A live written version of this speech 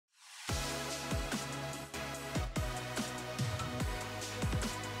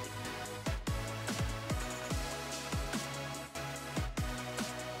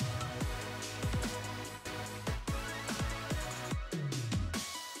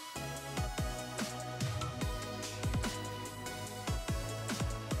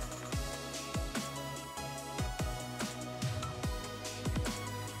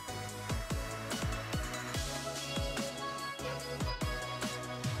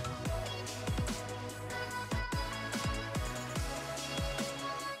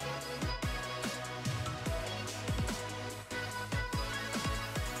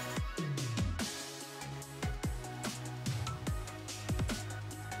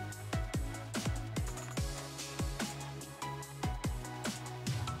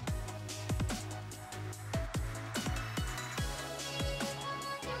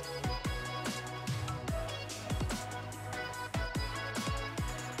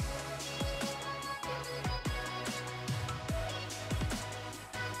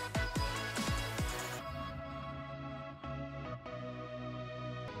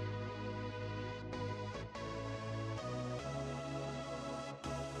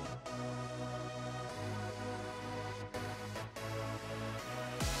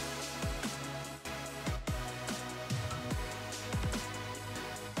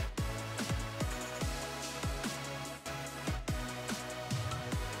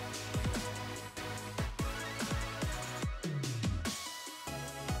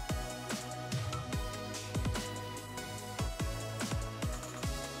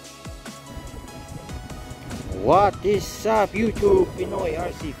What is up, YouTube? Pinoy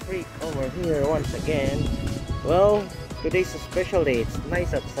RC Freak over here once again. Well, today's a special day. It's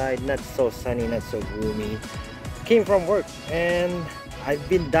nice outside, not so sunny, not so gloomy. Came from work and I've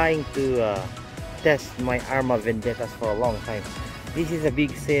been dying to test my Aarma Vendettas for a long time. This is a big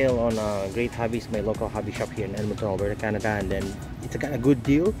sale on Great Hobbies, my local hobby shop here in Edmonton, Alberta, Canada, and then it's a good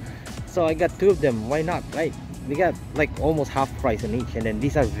deal. So I got two of them. Why not, right? We got like almost half price on each, and then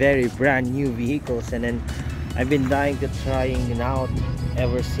these are very brand new vehicles, and then I've been dying to trying it out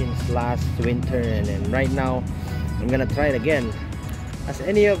ever since last winter, and then right now I'm gonna try it again. As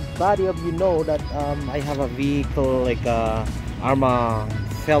anybody of you know that I have a vehicle like Aarma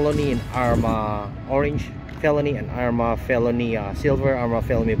Felony and Aarma Orange Felony and Aarma Felony Silver, Aarma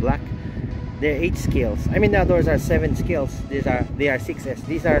Felony Black. They're 8 scales. I mean, those are 7 scales. They are 6S.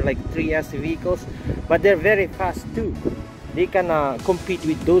 These are like 3S vehicles, but they're very fast too. They can compete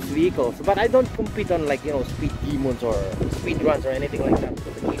with those vehicles, but I don't compete on, like, you know, speed demons or speed runs or anything like that. So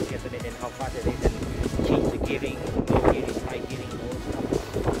the GPS and how fast it is, and change the gearing, low gearing, high gearing, all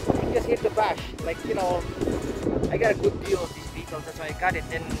stuff. You just hit the bash. Like, you know, I got a good deal of these vehicles. That's why I got it.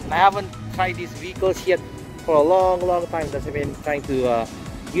 And I haven't tried these vehicles yet for a long time. That's why I've been trying to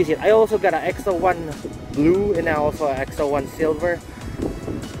use it. I also got an XO1 blue and also an XO1 silver.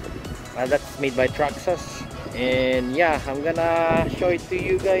 That's made by Traxxas. And yeah, I'm gonna show it to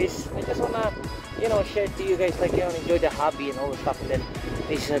you guys. I just wanna, you know, share it to you guys, like, you know, enjoy the hobby and all the stuff. And then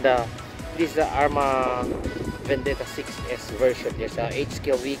this is the Aarma Vendetta 6S version. There's a 8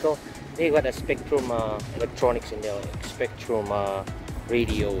 scale vehicle. They got a Spectrum electronics in there, like Spectrum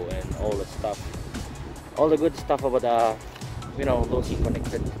radio and all the stuff, all the good stuff about the, you know, Losi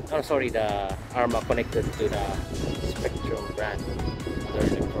connected. Oh, sorry, the Aarma connected to the Spectrum brand. Their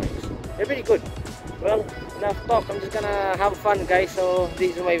electronics. They're very good. Well, enough talk. I'm just gonna have fun, guys. So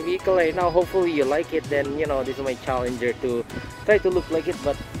this is my vehicle right now. Hopefully you like it. Then, you know, this is my Challenger to try to look like it.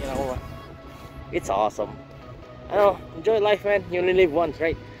 But you know, it's awesome. I know. Enjoy life, man. You only live once,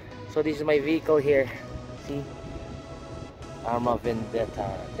 right? So this is my vehicle here. See, Aarma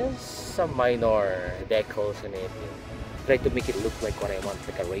Vendetta. There's some minor decals in it. Try to make it look like what I want,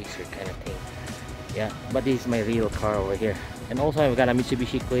 like a racer kind of thing. Yeah, but this is my real car over here. And also I've got a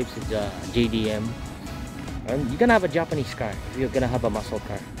Mitsubishi Eclipse. It's a JDM. And you're gonna have a Japanese car if you're gonna have a muscle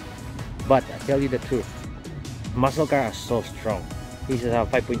car. But I tell you the truth, muscle cars are so strong. This is a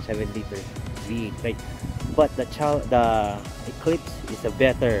 5.7 liter V8, right? But the Eclipse is a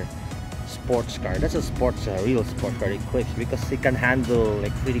better sports car. That's a real sports car, Eclipse, because it can handle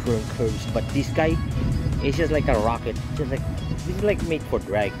like pretty good curves. But this guy is just like a rocket. Just like, this is like made for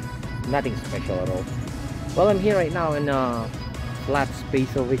drag. Nothing special at all. Well, I'm here right now in a flat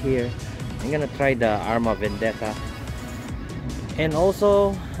space over here. I'm gonna try the Aarma Vendetta, and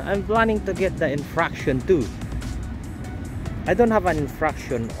also I'm planning to get the infraction too. I don't have an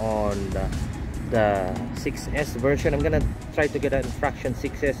infraction on the 6S version. I'm gonna try to get an infraction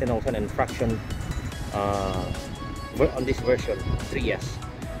 6S and also an infraction on this version 3S.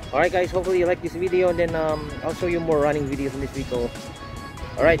 Alright guys, hopefully you like this video, and then I'll show you more running videos on this vehicle.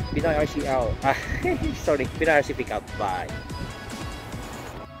 Alright, Pinoy RC out. Sorry, Pinoy RC Freak out. Bye.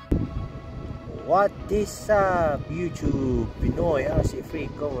 What is up, YouTube? Pinoy RC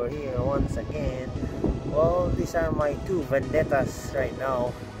Freak over here once again. Well, these are my 2 Vendettas right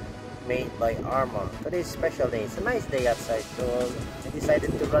now, made by Aarma. Today's special day. It's a nice day outside, so I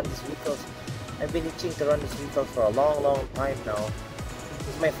decided to run these vehicles. I've been itching to run these vehicles for a long time now.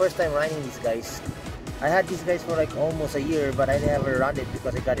 It's my first time running these guys. I had these guys for like almost a year, but I never run it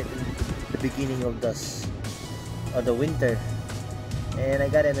because I got it in the beginning of the winter, and I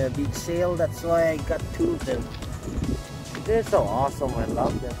got it in a big sale. That's why I got 2 of them. They're so awesome. I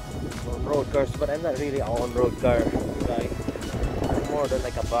love them. On road cars, but I'm not really an on-road car guy. I'm more than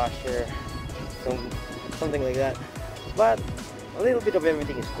like a basher, something like that. But a little bit of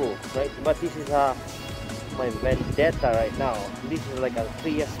everything is cool, right? But this is my Vendetta right now. This is like a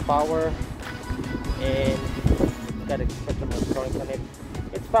 3S power, and it's got a Spectrum electronics on it.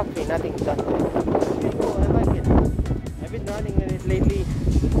 It's factory, nothing done to it. It's pretty cool. I like it. I've been running with it lately.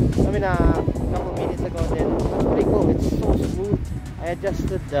 I mean, a couple minutes ago. Then it's pretty cool. It's so smooth. I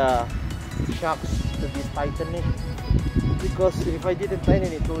adjusted the shocks to tighten it, because if I didn't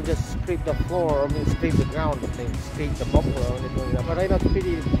tighten it, it will just scrape the floor, or scrape the ground, and then scrape the bumper when it's doing that. But right now it's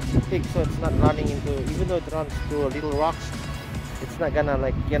pretty thick, so it's not running into, even though it runs to little rocks, it's not gonna,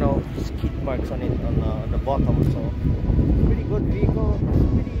 like, you know, skid marks on it on the bottom. So pretty good vehicle. It's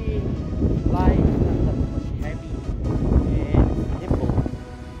pretty light, not that much heavy, and nimble.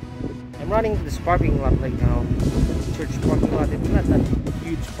 I'm running this parking lot right now, church parking lot. It's not that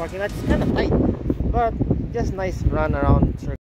huge parking lot. It's kind of tight, but just nice run around circle.